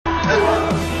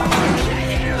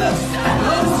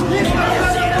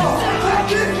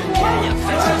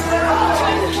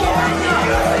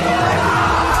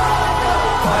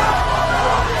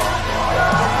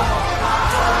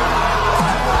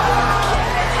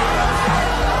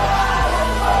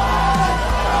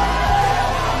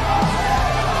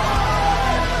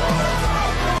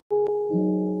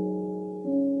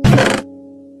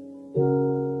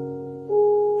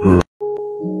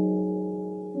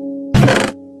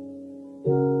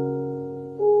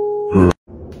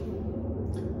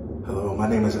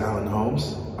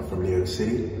Holmes. I'm from New York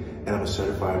City, and I'm a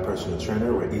certified personal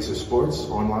trainer with ESA Sports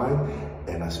online,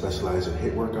 and I specialize in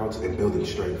HIIT workouts and building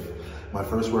strength. My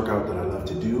first workout that I love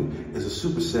to do is a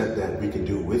superset that we can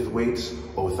do with weights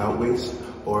or without weights,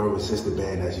 or a resistant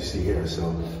band as you see here.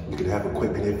 So you can have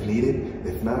equipment if needed.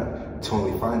 If not,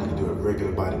 totally fine. You can do a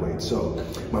regular body weight. So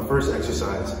my first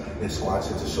exercise is squats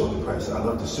into shoulder press. I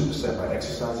love to superset my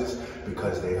exercises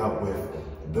because they help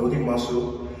with building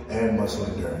muscle and muscle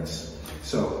endurance.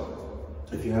 So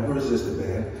if you have a resistant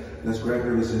band, let's grab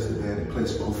your resistant band and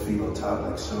place both feet on top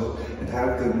like so, and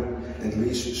have them at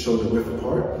least shoulder width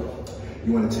apart.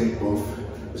 You want to take both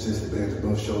resistant bands,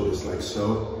 both shoulders like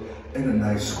so, and a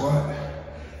nice squat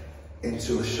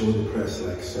into a shoulder press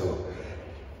like so.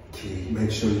 Make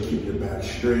sure you keep your back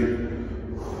straight.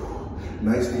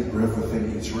 Nice deep breath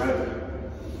within each rep.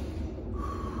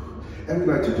 And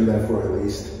we like to do that for at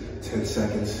least 10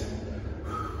 seconds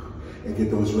and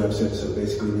get those reps in. So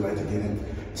basically we like to get in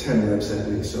 10 reps at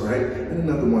least, all right? And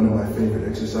another one of my favorite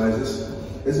exercises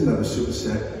is another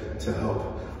superset to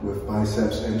help with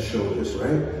biceps and shoulders,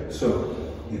 right? So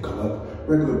you come up,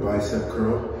 regular bicep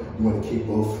curl. You want to keep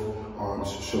both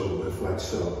arms shoulder width like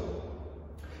so.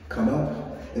 Come up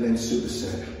and then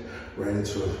superset right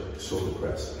into a shoulder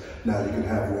press. Now you can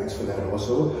have weights for that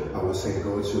also. I would say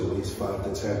go to at least 5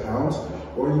 to 10 pounds,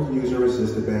 or you can use your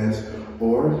resistant bands,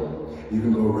 or you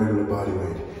can go regular body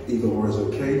weight. Either or is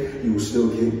okay. You will still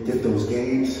get those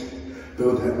gains,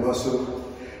 build that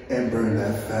muscle, and burn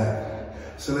that fat.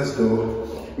 So let's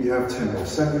go. We have 10 more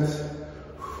seconds.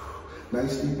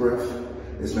 Nice deep breath.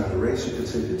 It's not a race. You can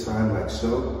take your time like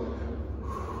so.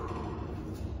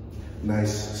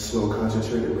 Nice, slow,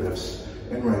 concentrated reps,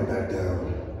 and right back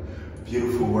down.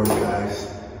 Beautiful work,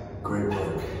 guys. Great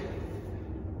work.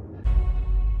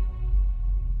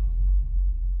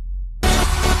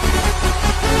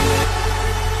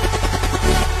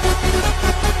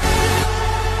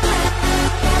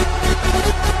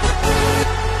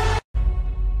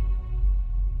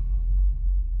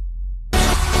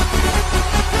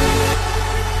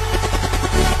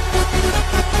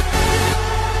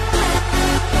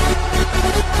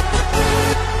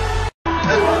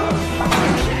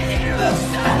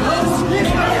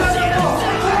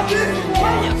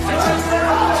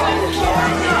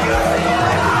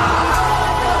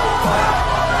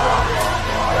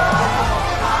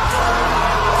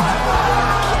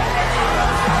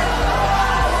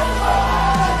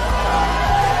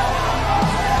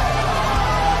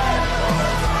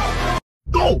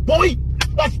 Boy,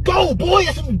 let's go, boy.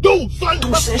 That's what you do, son.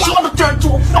 Let's go. Turn to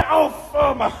a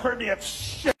Oh, my hernia.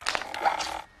 Shit.